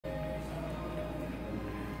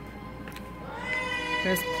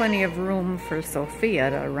There's plenty of room for Sophia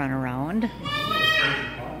to run around.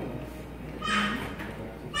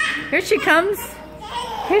 Here she comes.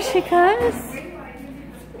 Here she comes.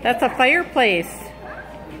 That's a fireplace.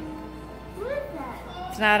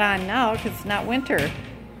 It's not on now because it's not winter.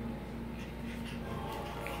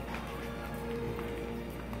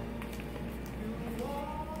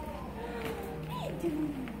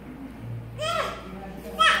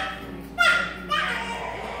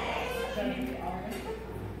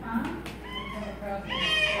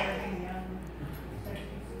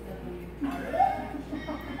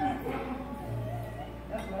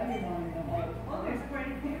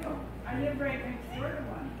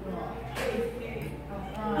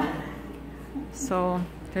 So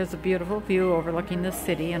there's a beautiful view overlooking the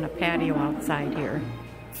city and a patio outside here.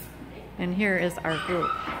 And here is our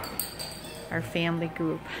group, our family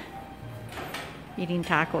group, eating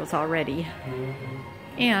tacos already.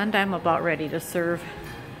 And I'm about ready to serve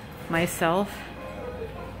myself.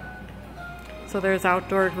 So there's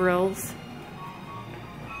outdoor grills.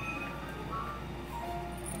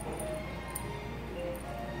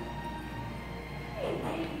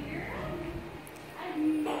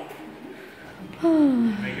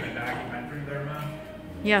 Making a documentary there, Mom?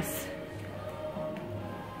 Yes.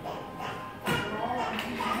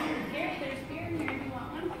 There's beer in here. Do you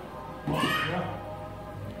want one? Yeah.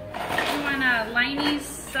 You want a Liney's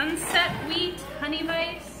Sunset Wheat Honey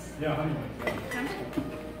Vice? Yeah, honey buns. Come.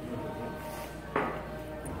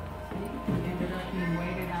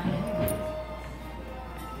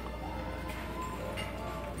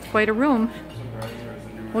 Quite a room.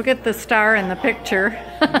 We'll get the star in the picture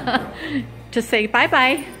to say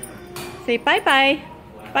bye-bye. Say bye-bye.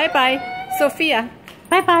 Bye-bye. Sophia.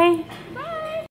 Bye-bye.